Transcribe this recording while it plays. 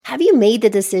Have you made the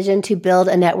decision to build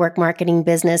a network marketing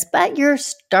business, but you're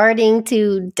starting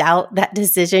to doubt that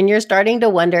decision? You're starting to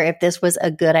wonder if this was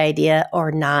a good idea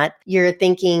or not. You're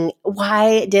thinking,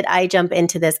 why did I jump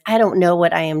into this? I don't know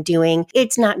what I am doing.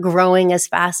 It's not growing as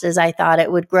fast as I thought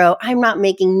it would grow. I'm not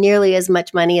making nearly as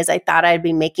much money as I thought I'd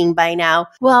be making by now.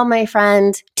 Well, my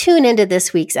friend, tune into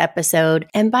this week's episode,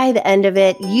 and by the end of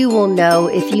it, you will know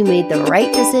if you made the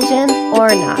right decision or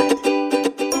not.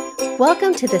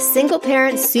 Welcome to the Single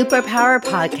Parent Superpower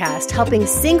Podcast, helping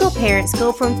single parents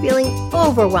go from feeling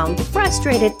overwhelmed,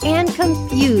 frustrated, and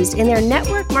confused in their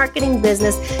network marketing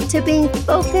business to being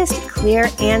focused, clear,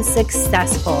 and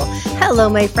successful. Hello,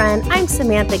 my friend. I'm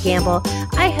Samantha Gamble.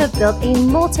 I have built a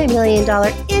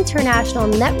multi-million-dollar international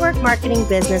network marketing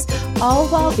business, all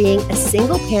while being a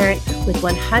single parent with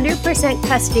 100%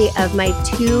 custody of my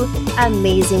two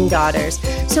amazing daughters.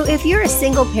 So if you're a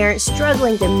single parent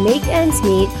struggling to make ends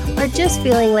meet or just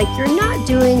feeling like you're not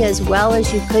doing as well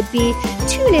as you could be,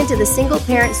 tune into the Single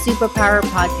Parent Superpower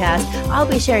Podcast. I'll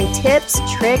be sharing tips,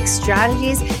 tricks,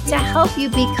 strategies to help you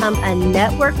become a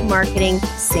network marketing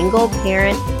single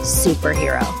parent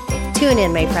superhero. Tune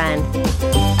in, my friend.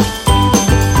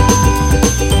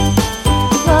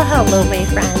 Well, hello, my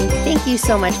friend. Thank you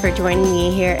so much for joining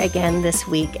me here again this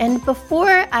week. And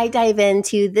before I dive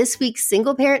into this week's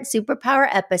Single Parent Superpower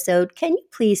episode, can you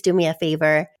please do me a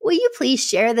favor? Will you please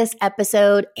share this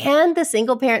episode and the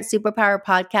Single Parent Superpower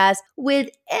podcast with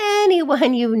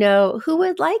anyone you know who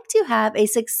would like to have a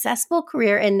successful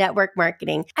career in network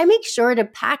marketing? I make sure to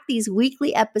pack these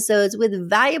weekly episodes with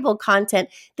valuable content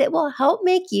that will help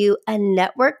make you a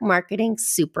network marketing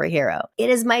superhero. It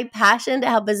is my passion to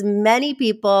help as many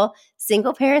people,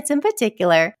 single parents in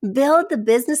particular, build the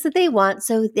business that they want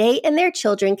so they and their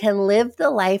children can live the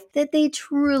life that they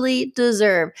truly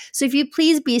deserve. So if you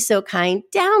please be so kind,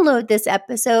 download this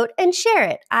episode and share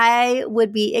it. I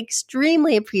would be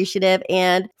extremely appreciative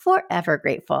and forever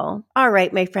grateful. All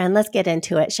right, my friend, let's get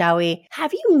into it, shall we?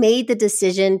 Have you made the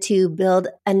decision to build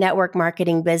a network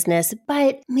marketing business,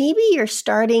 but maybe you're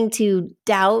starting to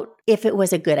doubt if it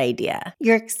was a good idea?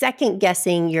 You're second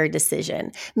guessing your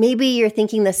decision. Maybe you're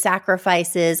thinking the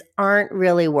sacrifices aren't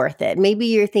really worth it. Maybe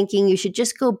you're thinking you should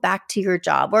just go back to your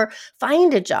job or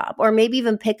find a job, or maybe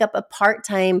even pick up a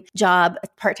part-time job, a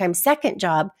part-time second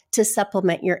job to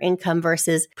supplement your income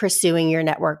versus pursuing your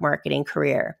network marketing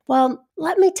career. Well,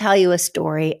 let me tell you a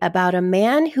story about a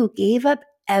man who gave up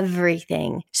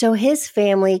everything so his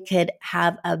family could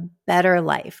have a better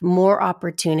life, more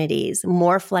opportunities,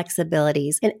 more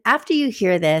flexibilities. And after you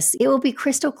hear this, it will be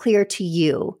crystal clear to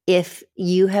you if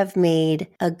you have made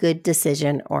a good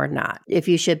decision or not, if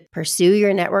you should pursue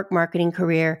your network marketing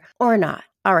career or not.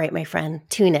 All right, my friend,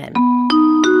 tune in.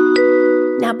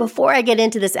 Now, before I get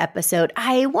into this episode,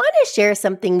 I want to share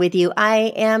something with you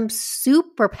I am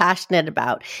super passionate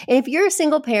about. And if you're a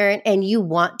single parent and you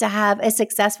want to have a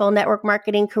successful network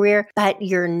marketing career, but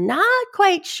you're not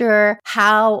quite sure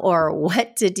how or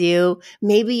what to do,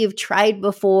 maybe you've tried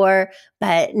before,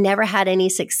 but never had any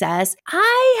success,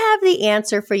 I have the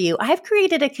answer for you. I've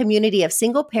created a community of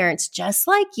single parents just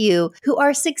like you who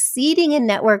are succeeding in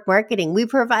network marketing. We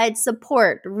provide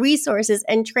support, resources,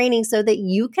 and training so that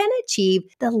you can achieve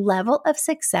the level of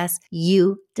success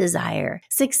you desire.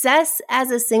 Success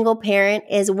as a single parent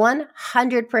is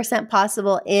 100%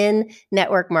 possible in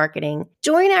network marketing.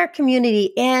 Join our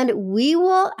community and we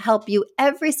will help you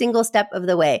every single step of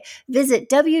the way. Visit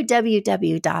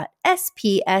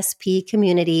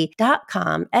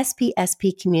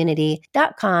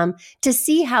spspcommunity.com to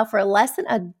see how for less than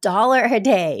 $1 a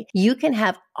day, you can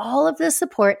have all of the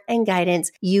support and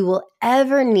guidance you will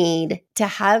ever need to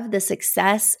have the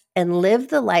success and live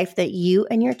the life that you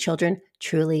and your children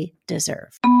truly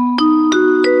deserve.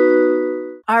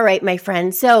 All right, my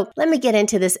friends. So let me get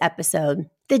into this episode.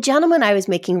 The gentleman I was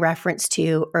making reference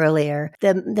to earlier,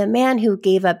 the man who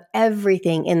gave up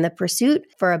everything in the pursuit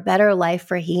for a better life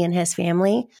for he and his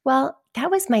family, well,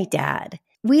 that was my dad.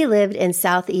 We lived in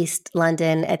Southeast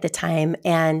London at the time.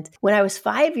 And when I was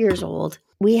 5 years old,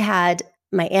 we had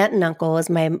my aunt and uncle as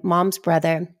my mom's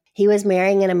brother. He was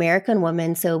marrying an American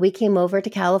woman, so we came over to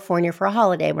California for a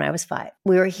holiday when I was 5.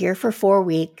 We were here for 4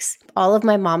 weeks. All of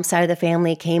my mom's side of the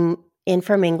family came in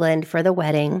from England for the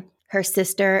wedding. Her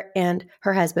sister and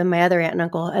her husband, my other aunt and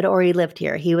uncle, had already lived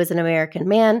here. He was an American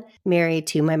man married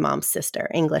to my mom's sister,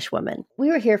 English woman. We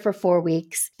were here for 4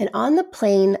 weeks, and on the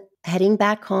plane heading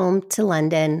back home to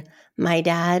London, my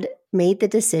dad made the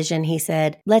decision. He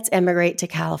said, let's emigrate to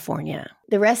California.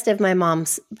 The rest of my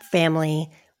mom's family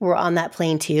were on that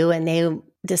plane too, and they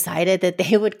decided that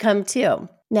they would come too.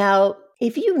 Now,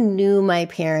 if you knew my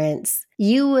parents,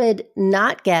 You would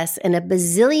not guess in a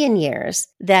bazillion years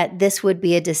that this would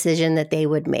be a decision that they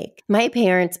would make. My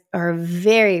parents are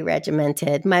very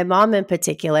regimented. My mom in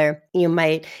particular,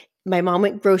 my mom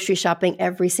went grocery shopping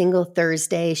every single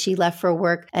Thursday. She left for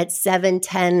work at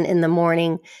 7:10 in the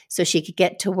morning so she could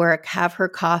get to work, have her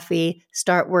coffee,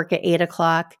 start work at 8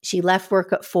 o'clock. She left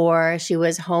work at 4. She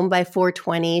was home by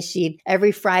 4:20.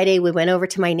 Every Friday, we went over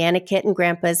to my Nana Kit and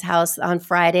Grandpa's house on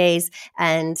Fridays,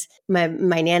 and my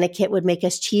Nana Kit would make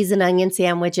us cheese and onion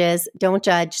sandwiches. Don't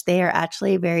judge. They are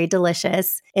actually very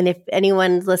delicious. And if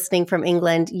anyone's listening from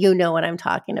England, you know what I'm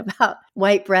talking about.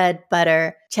 White bread,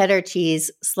 butter, cheddar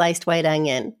cheese, sliced white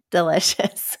onion.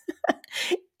 Delicious.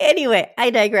 Anyway, I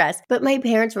digress. But my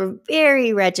parents were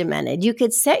very regimented. You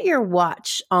could set your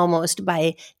watch almost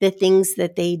by the things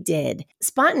that they did.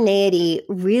 Spontaneity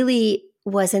really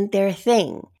wasn't their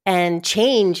thing, and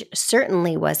change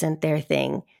certainly wasn't their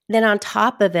thing. Then on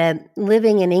top of it,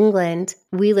 living in England,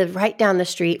 we lived right down the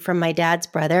street from my dad's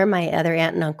brother, my other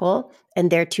aunt and uncle, and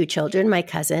their 2 children, my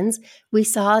cousins. We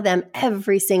saw them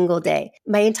every single day.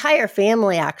 My entire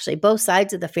family, actually, both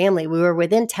sides of the family, we were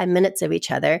within 10 minutes of each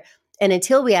other. And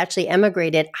until we actually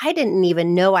emigrated, I didn't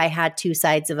even know I had 2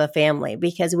 sides of a family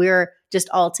because we were just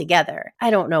all together. I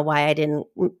don't know why I didn't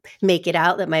make it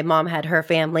out that my mom had her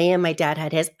family and my dad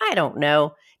had his. I don't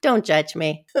know. Don't judge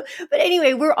me. But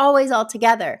anyway, we're always all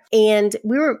together. And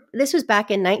this was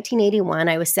back in 1981.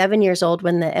 I was 7 years old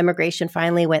when the immigration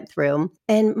finally went through.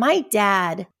 And my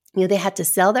dad, they had to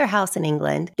sell their house in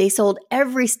England. They sold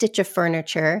every stitch of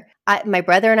furniture. My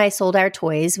brother and I sold our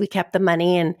toys. We kept the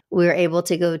money and we were able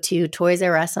to go to Toys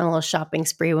R Us on a little shopping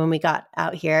spree when we got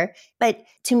out here. But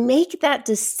to make that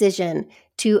decision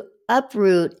to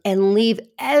uproot and leave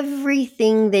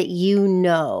everything that you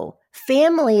know,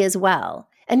 family as well,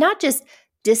 and not just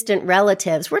distant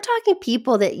relatives. We're talking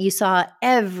people that you saw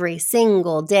every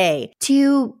single day,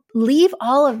 to leave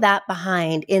all of that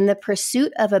behind in the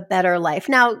pursuit of a better life.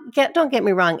 Now, don't get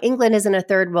me wrong. England isn't a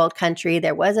third world country.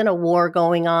 There wasn't a war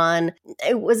going on.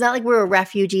 It was not like we were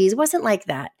refugees. It wasn't like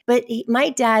that. But my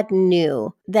dad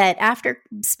knew that after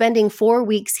spending 4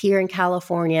 weeks here in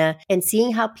California and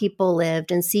seeing how people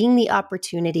lived and seeing the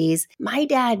opportunities, my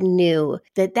dad knew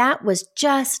that that was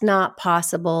just not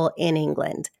possible in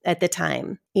England at the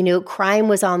time. Crime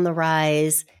was on the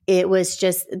rise. It was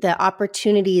just the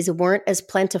opportunities weren't as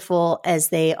plentiful as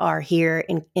they are here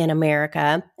in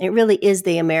America. It really is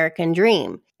the American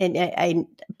dream. And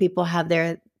people have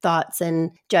their thoughts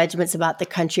and judgments about the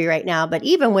country right now. But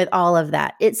even with all of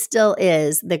that, it still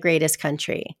is the greatest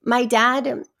country. My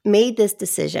dad made this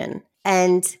decision,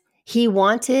 and he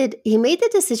made the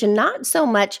decision not so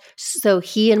much so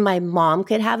he and my mom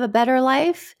could have a better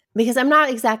life, because I'm not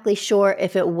exactly sure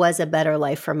if it was a better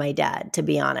life for my dad, to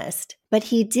be honest. But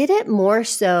he did it more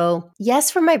so, yes,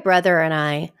 for my brother and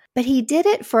I, but he did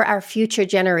it for our future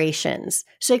generations.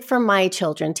 So like for my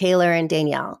children, Taylor and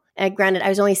Danielle. And granted, I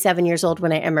was only 7 years old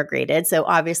when I immigrated, so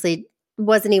obviously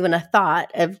wasn't even a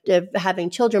thought of having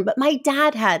children. But my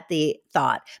dad had the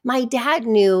thought. My dad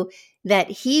knew that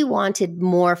he wanted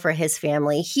more for his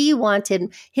family. He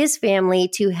wanted his family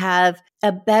to have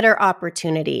a better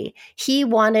opportunity. He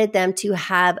wanted them to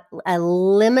have a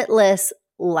limitless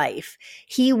life.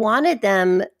 He wanted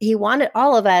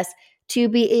all of us to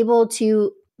be able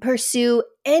to pursue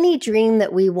any dream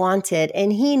that we wanted.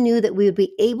 And he knew that we would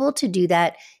be able to do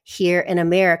that here in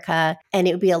America, and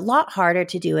it would be a lot harder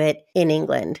to do it in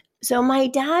England. So my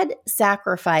dad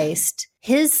sacrificed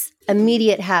his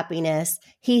immediate happiness.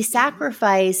 He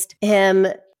sacrificed him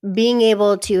being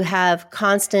able to have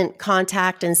constant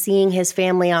contact and seeing his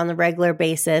family on the regular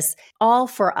basis, all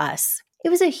for us. It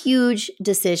was a huge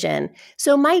decision.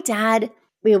 So my dad,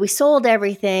 we sold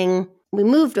everything. We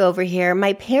moved over here.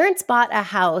 My parents bought a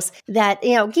house that,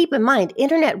 keep in mind,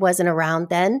 internet wasn't around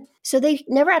then. So they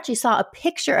never actually saw a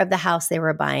picture of the house they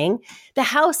were buying. The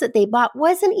house that they bought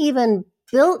wasn't even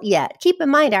built yet. Keep in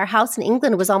mind, our house in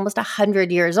England was almost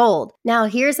 100 years old. Now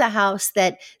here's a house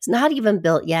that's not even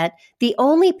built yet. The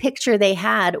only picture they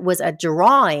had was a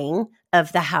drawing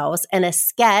of the house and a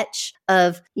sketch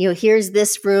of, here's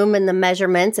this room and the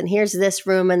measurements, and here's this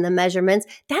room and the measurements.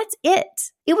 That's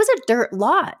it. It was a dirt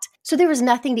lot. So there was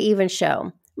nothing to even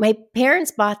show. My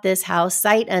parents bought this house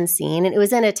sight unseen, and it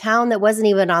was in a town that wasn't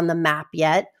even on the map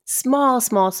yet. Small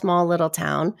little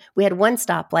town. We had one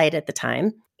stoplight at the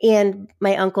time. And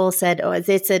my uncle said,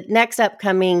 it's a next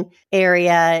upcoming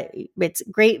area. It's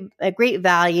a great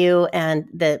value, and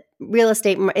the real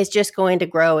estate is just going to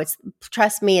grow.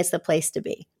 Trust me, it's the place to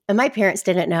be. And my parents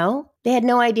didn't know. They had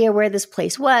no idea where this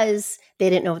place was. They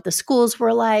didn't know what the schools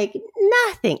were like.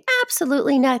 Nothing,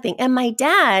 absolutely nothing. And my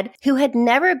dad, who had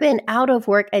never been out of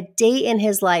work a day in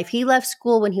his life, he left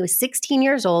school when he was 16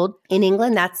 years old. In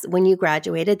England, that's when you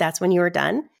graduated. That's when you were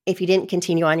done. If you didn't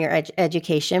continue on your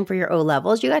education for your O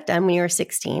levels, you got done when you were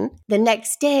 16. The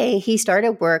next day, he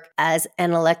started work as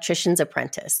an electrician's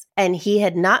apprentice. And he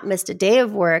had not missed a day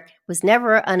of work, was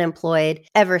never unemployed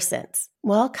ever since.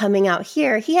 Well, coming out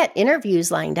here, he had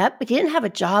interviews lined up, but he didn't have a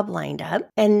job lined up.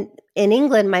 And in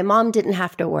England, my mom didn't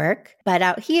have to work, but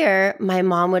out here, my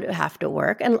mom would have to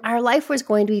work, and our life was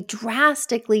going to be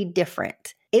drastically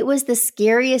different. It was the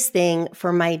scariest thing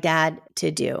for my dad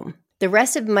to do. The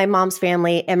rest of my mom's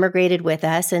family immigrated with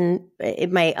us, and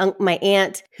my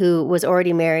aunt, who was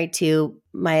already married to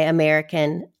my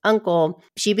American uncle,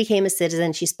 she became a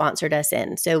citizen. She sponsored us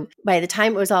in. So by the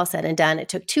time it was all said and done, it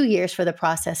took 2 years for the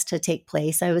process to take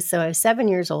place. I was 7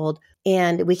 years old,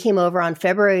 and we came over on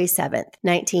February 7th,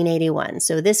 1981.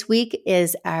 So this week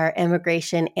is our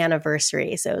immigration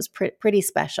anniversary. So it was pretty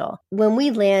special. When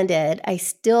we landed, I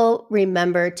still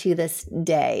remember to this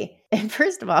day. And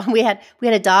first of all, we had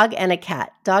a dog and a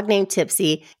cat. Dog named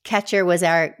Tipsy. Catcher was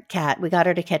our cat. We got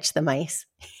her to catch the mice.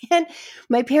 And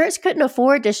my parents couldn't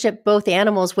afford to ship both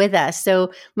animals with us.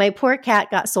 So my poor cat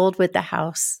got sold with the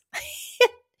house.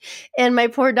 And my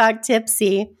poor dog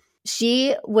Tipsy,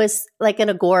 she was like an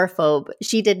agoraphobe.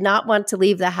 She did not want to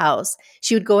leave the house.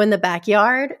 She would go in the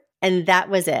backyard, and that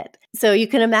was it. So you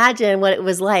can imagine what it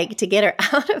was like to get her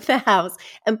out of the house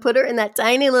and put her in that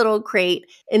tiny little crate.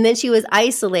 And then she was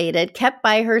isolated, kept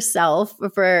by herself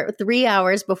for 3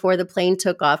 hours before the plane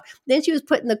took off. Then she was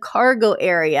put in the cargo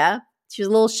area. She was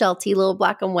a little Sheltie, little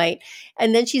black and white.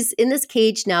 And then she's in this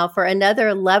cage now for another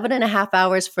 11 and a half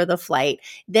hours for the flight.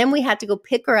 Then we had to go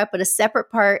pick her up at a separate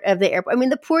part of the airport. I mean,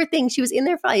 the poor thing, she was in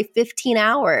there for like 15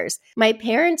 hours. My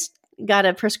parents got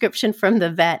a prescription from the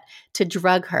vet to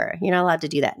drug her. You're not allowed to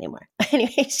do that anymore.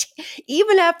 Anyway,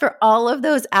 even after all of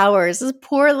those hours, this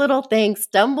poor little thing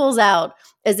stumbles out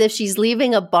as if she's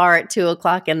leaving a bar at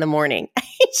 2:00 in the morning.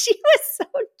 She was so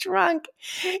drunk.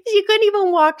 She couldn't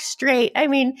even walk straight. I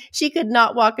mean, she could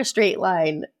not walk a straight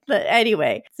line. But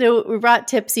anyway, so we brought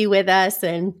Tipsy with us,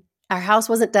 and our house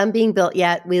wasn't done being built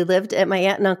yet. We lived at my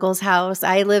aunt and uncle's house.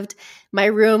 My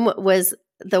room was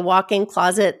the walk-in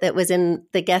closet that was in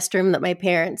the guest room that my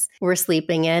parents were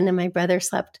sleeping in, and my brother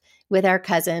slept with our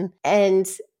cousin. And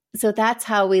so that's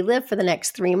how we lived for the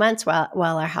next 3 months while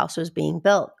our house was being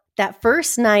built. That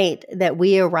first night that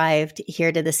we arrived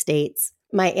here to the States,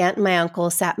 my aunt and my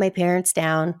uncle sat my parents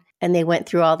down, and they went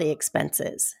through all the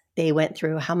expenses. They went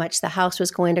through how much the house was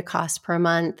going to cost per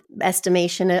month,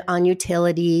 estimation on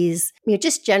utilities,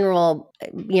 just general,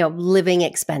 living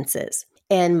expenses.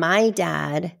 And my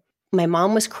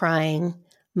mom was crying.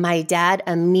 My dad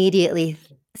immediately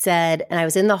said, and I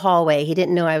was in the hallway, he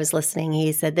didn't know I was listening.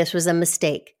 He said, "This was a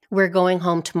mistake. We're going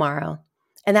home tomorrow."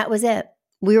 And that was it.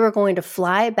 We were going to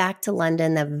fly back to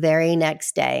London the very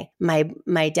next day.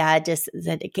 My dad just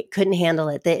said it couldn't handle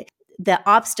it. The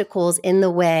obstacles in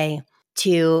the way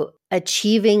to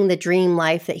achieving the dream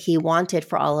life that he wanted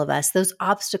for all of us, those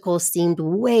obstacles seemed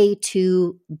way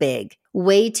too big,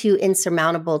 way too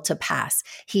insurmountable to pass.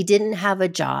 He didn't have a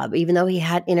job, even though he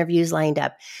had interviews lined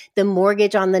up. The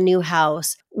mortgage on the new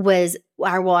house was,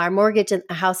 our mortgage in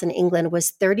a house in England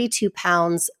was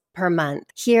 £32 per month.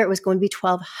 Here it was going to be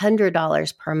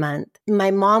 $1,200 per month.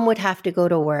 My mom would have to go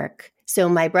to work. So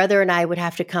my brother and I would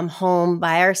have to come home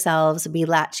by ourselves, be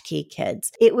latchkey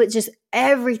kids. It was just,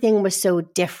 everything was so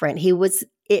different.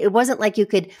 It wasn't like you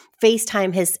could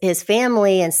FaceTime his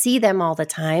family and see them all the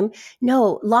time.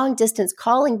 No, long distance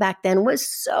calling back then was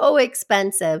so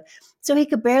expensive. So he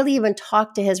could barely even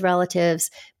talk to his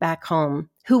relatives back home,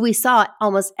 who we saw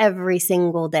almost every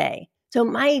single day. So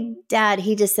my dad,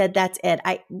 he just said, "That's it.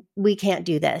 We can't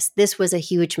do this. This was a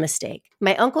huge mistake."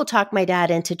 My uncle talked my dad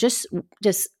into just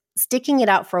sticking it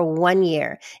out for 1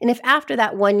 year. And if after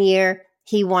that 1 year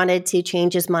he wanted to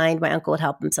change his mind, my uncle would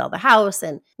help him sell the house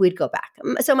and we'd go back.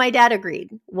 So my dad agreed.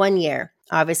 1 year.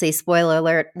 Obviously, spoiler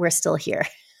alert, we're still here.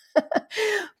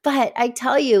 But I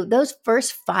tell you, those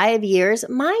first 5 years,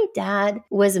 my dad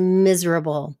was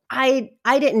miserable. I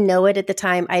didn't know it at the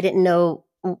time. I didn't know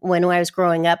when I was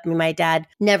growing up. My dad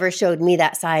never showed me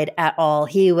that side at all.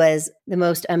 He was the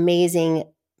most amazing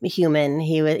human.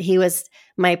 He was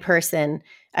my person.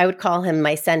 I would call him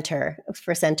my center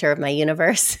of my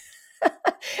universe.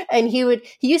 And he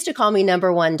used to call me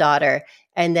number one daughter.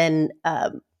 And then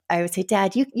I would say,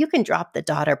 "Dad, you can drop the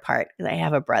daughter part," because I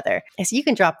have a brother. I said, "You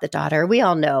can drop the daughter. We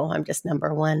all know I'm just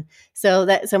number one." So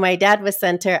my dad was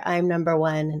center. I'm number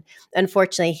one. And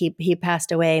unfortunately, he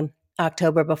passed away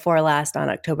October before last on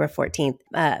October 14th.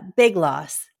 Big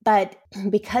loss. But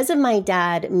because of my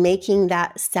dad making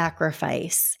that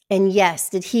sacrifice, and yes,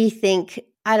 did he think,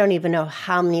 I don't even know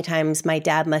how many times my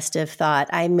dad must have thought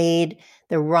I made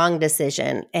the wrong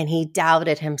decision and he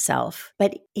doubted himself.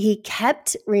 But he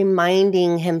kept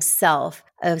reminding himself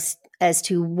as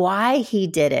to why he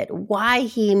did it, why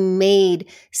he made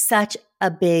such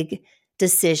a big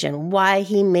decision, why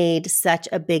he made such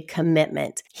a big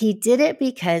commitment. He did it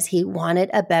because he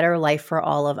wanted a better life for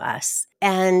all of us.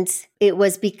 And it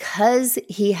was because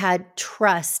he had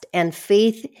trust and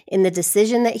faith in the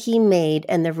decision that he made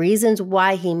and the reasons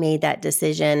why he made that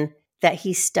decision that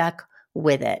he stuck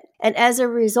with it. And as a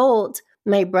result,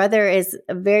 my brother is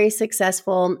a very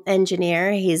successful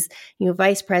engineer. He's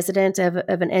vice president of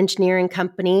an engineering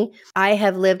company. I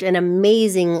have lived an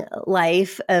amazing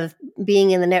life of being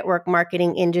in the network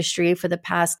marketing industry for the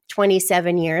past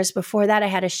 27 years. Before that, I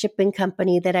had a shipping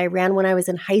company that I ran when I was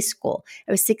in high school.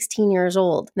 I was 16 years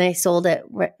old, and I sold it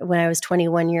when I was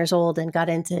 21 years old and got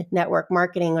into network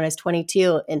marketing when I was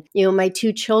 22. And, my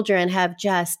two children have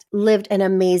just lived an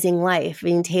amazing life. I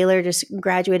mean, Taylor just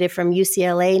graduated from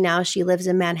UCLA. Now she lives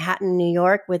in Manhattan, New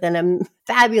York with a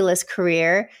fabulous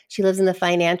career. She lives in the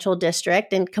financial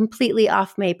district and completely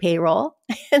off my payroll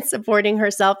and supporting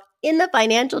herself in the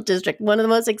financial district, one of the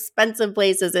most expensive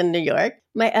places in New York.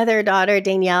 My other daughter,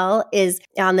 Danielle,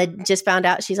 just found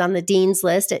out she's on the dean's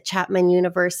list at Chapman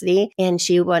University, and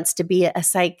she wants to be a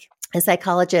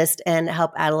psychologist and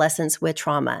help adolescents with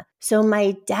trauma. So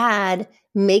my dad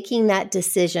making that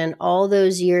decision all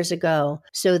those years ago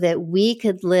so that we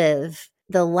could live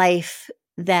the life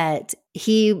that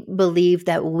he believed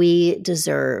that we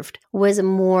deserved was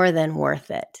more than worth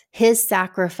it. His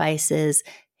sacrifices,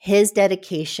 his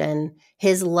dedication,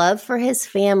 his love for his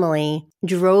family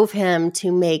drove him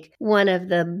to make one of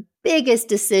the biggest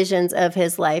decisions of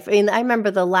his life. I mean, I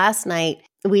remember the last night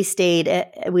we stayed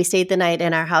the night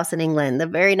in our house in England, the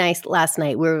very nice last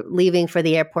night. We were leaving for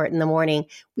the airport in the morning.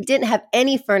 We didn't have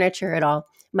any furniture at all.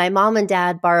 My mom and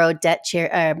dad borrowed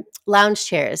lounge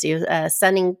chairs,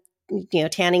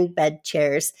 tanning bed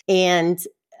chairs, and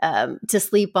to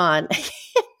sleep on.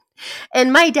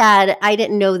 And my dad, I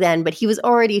didn't know then, but he was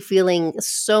already feeling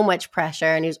so much pressure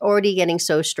and he was already getting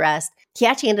so stressed. He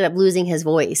actually ended up losing his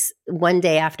voice one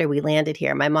day after we landed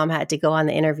here. My mom had to go on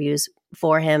the interviews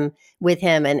with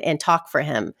him and talk for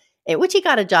him, which he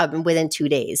got a job within 2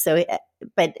 days. So,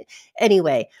 but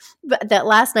anyway, that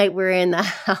last night we were in the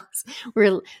house, we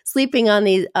were sleeping on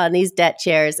these deck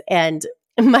chairs, and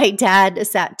my dad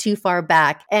sat too far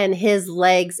back and his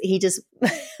legs, he just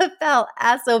fell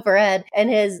ass over head and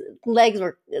his legs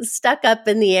were stuck up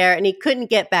in the air and he couldn't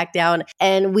get back down.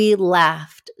 And we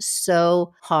laughed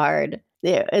so hard.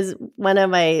 It was one of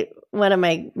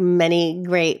my many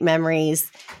great memories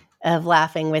of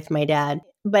laughing with my dad.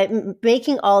 But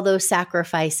making all those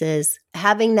sacrifices,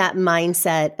 having that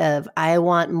mindset of I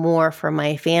want more for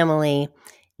my family,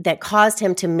 that caused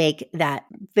him to make that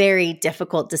very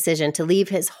difficult decision to leave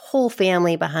his whole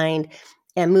family behind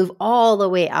and move all the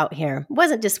way out here. It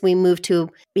wasn't just we moved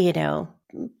to,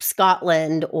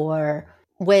 Scotland or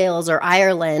Wales or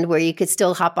Ireland where you could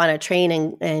still hop on a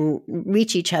train and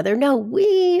reach each other. No,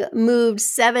 we moved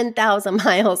 7,000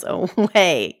 miles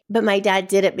away. But my dad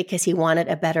did it because he wanted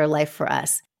a better life for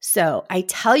us. So I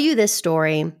tell you this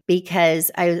story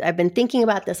because I've been thinking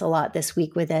about this a lot this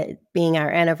week with it being our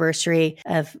anniversary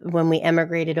of when we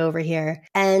emigrated over here.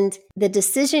 And the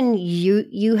decision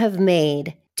you have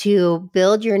made to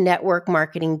build your network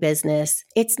marketing business,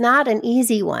 it's not an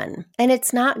easy one. And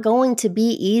it's not going to be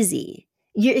easy.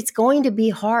 It's going to be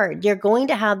hard. You're going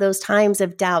to have those times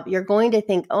of doubt. You're going to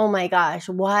think, oh my gosh,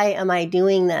 why am I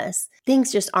doing this?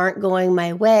 Things just aren't going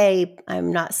my way.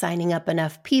 I'm not signing up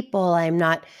enough people. I'm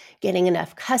not getting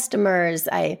enough customers.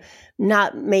 I'm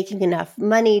not making enough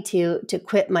money to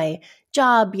quit my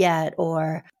job yet,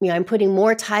 or I'm putting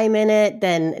more time in it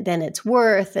than it's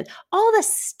worth, and all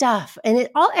this stuff. And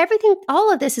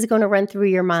all of this is going to run through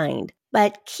your mind.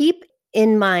 But keep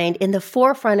in mind, in the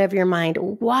forefront of your mind,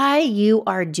 why you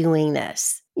are doing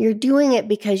this. You're doing it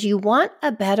because you want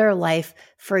a better life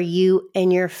for you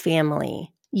and your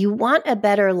family. You want a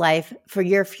better life for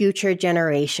your future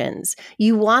generations.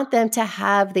 You want them to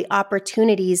have the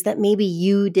opportunities that maybe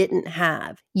you didn't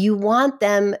have. You want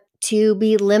them to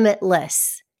be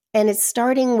limitless. And it's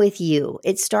starting with you.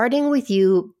 It's starting with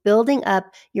you building up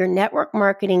your network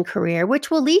marketing career, which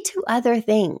will lead to other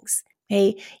things.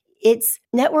 Okay?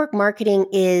 Network marketing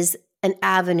is an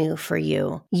avenue for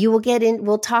you. You will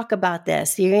we'll talk about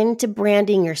this. You're into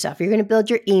branding yourself. You're going to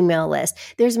build your email list.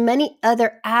 There's many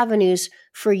other avenues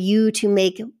for you to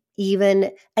make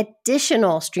even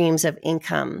additional streams of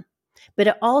income. But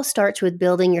it all starts with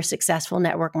building your successful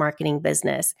network marketing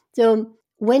business. So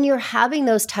when you're having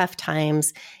those tough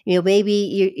times,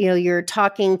 maybe you're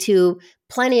talking to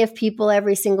plenty of people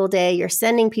every single day, you're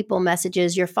sending people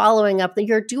messages, you're following up,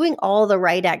 you're doing all the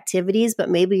right activities, but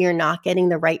maybe you're not getting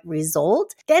the right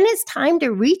result, then it's time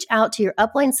to reach out to your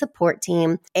upline support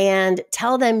team and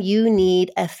tell them you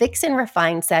need a fix and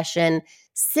refine session.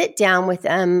 Sit down with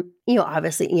them,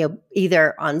 obviously,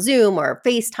 either on Zoom or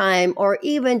FaceTime or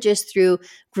even just through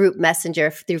group messenger,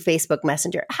 through Facebook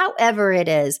Messenger, however it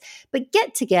is. But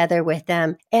get together with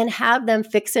them and have them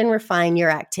fix and refine your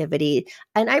activity.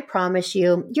 And I promise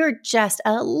you, you're just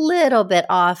a little bit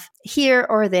off here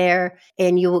or there,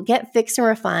 and you will get fixed and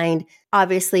refined.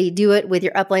 Obviously, do it with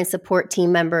your upline support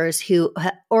team members who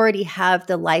already have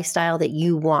the lifestyle that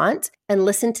you want, and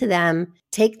listen to them,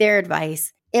 take their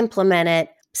advice, implement it,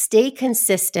 stay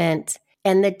consistent,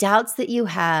 and the doubts that you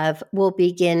have will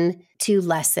begin to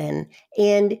lessen.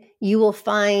 And you will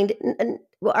find,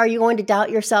 are you going to doubt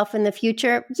yourself in the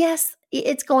future? Yes,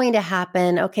 it's going to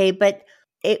happen, okay? But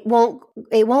it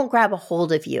won't grab a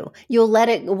hold of you. You'll let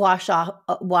it wash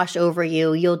over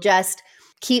you. You'll just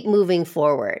keep moving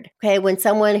forward. Okay. When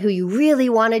someone who you really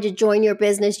wanted to join your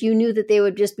business, you knew that they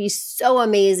would just be so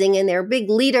amazing and they're a big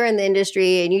leader in the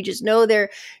industry and you just know they're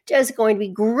just going to be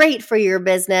great for your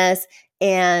business,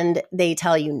 and they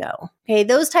tell you no. Okay.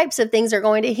 Those types of things are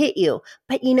going to hit you.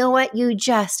 But you know what? You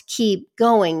just keep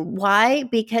going. Why?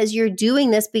 Because you're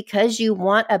doing this because you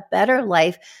want a better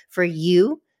life for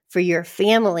you, for your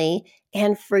family,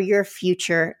 and for your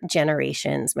future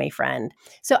generations, my friend.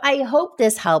 So I hope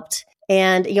this helped.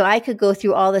 And, I could go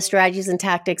through all the strategies and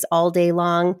tactics all day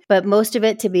long, but most of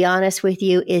it, to be honest with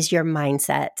you, is your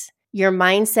mindset. Your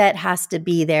mindset has to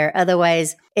be there.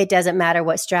 Otherwise, it doesn't matter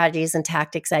what strategies and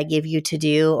tactics I give you to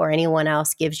do or anyone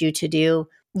else gives you to do.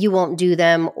 You won't do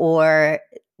them, or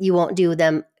you won't do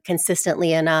them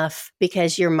consistently enough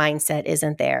because your mindset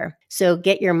isn't there. So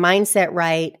get your mindset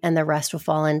right and the rest will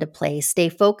fall into place. Stay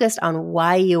focused on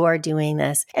why you are doing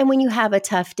this. And when you have a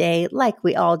tough day, like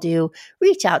we all do,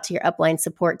 reach out to your upline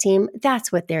support team.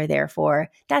 That's what they're there for.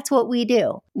 That's what we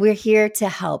do. We're here to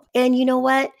help. And you know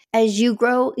what? As you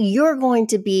grow, you're going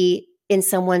to be in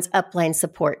someone's upline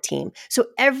support team. So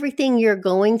everything you're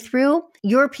going through,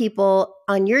 your people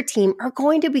on your team are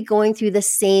going to be going through the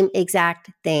same exact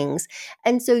things.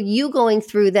 And so you going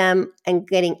through them and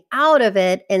getting out of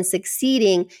it and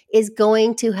succeeding is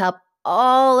going to help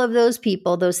all of those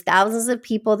people, those thousands of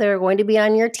people that are going to be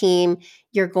on your team.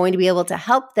 You're going to be able to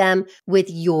help them with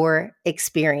your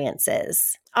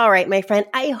experiences. All right, my friend,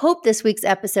 I hope this week's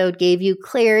episode gave you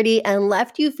clarity and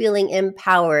left you feeling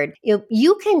empowered.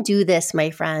 You can do this, my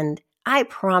friend. I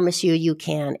promise you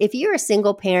can. If you're a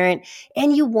single parent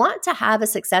and you want to have a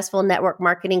successful network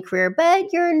marketing career,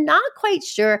 but you're not quite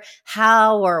sure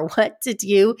how or what to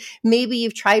do, maybe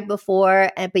you've tried before,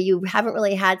 but you haven't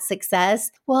really had success.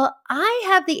 Well, I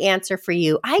have the answer for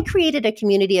you. I created a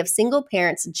community of single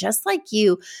parents just like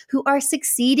you who are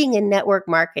succeeding in network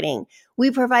marketing. We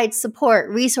provide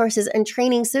support, resources, and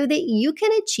training so that you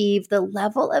can achieve the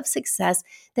level of success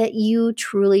that you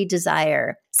truly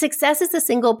desire. Success as a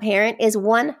single parent is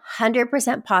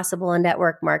 100% possible in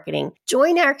network marketing.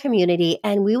 Join our community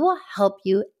and we will help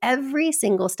you every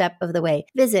single step of the way.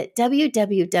 Visit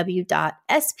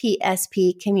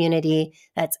www.spspcommunity,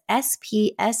 that's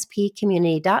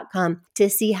spspcommunity.com, to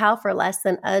see how for less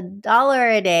than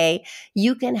 $1 a day,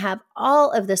 you can have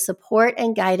all of the support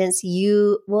and guidance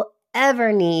you will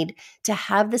ever need to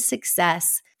have the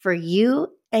success for you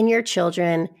and your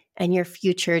children and your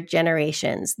future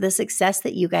generations, the success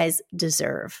that you guys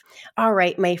deserve. All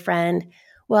right, my friend.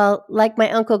 Well, like my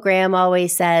Uncle Graham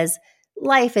always says,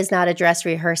 life is not a dress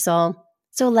rehearsal,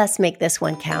 so let's make this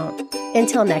one count.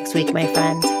 Until next week, my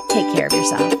friend, take care of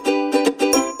yourself.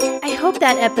 I hope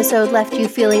that episode left you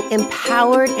feeling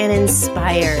empowered and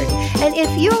inspired. And if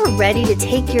you're ready to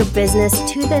take your business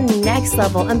to the next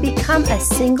level and become a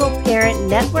single parent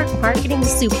network marketing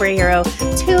superhero,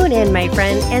 tune in, my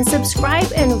friend, and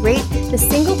subscribe and rate the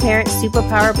Single Parent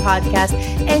Superpower podcast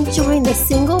and join the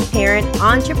single parent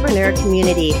entrepreneur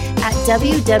community at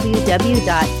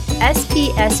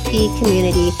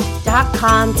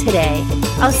www.spspcommunity.com today.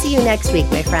 I'll see you next week,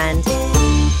 my friend.